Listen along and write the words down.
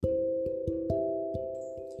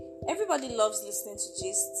Everybody loves listening to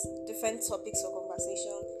gists, different topics for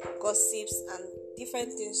conversation, gossips, and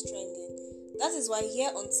different things trending. That is why here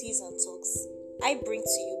on Teas and Talks, I bring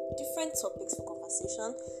to you different topics for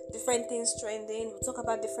conversation, different things trending. We talk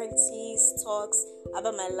about different teas, talks,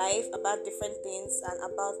 about my life, about different things, and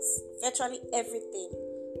about virtually everything.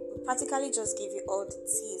 We practically just give you all the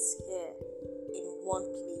teas here in one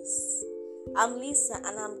place. I'm Lisa,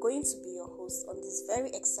 and I'm going to be your host on this very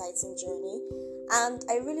exciting journey. And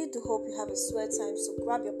I really do hope you have a swell time. So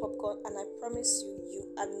grab your popcorn, and I promise you,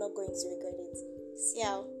 you are not going to regret it. See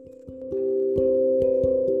you.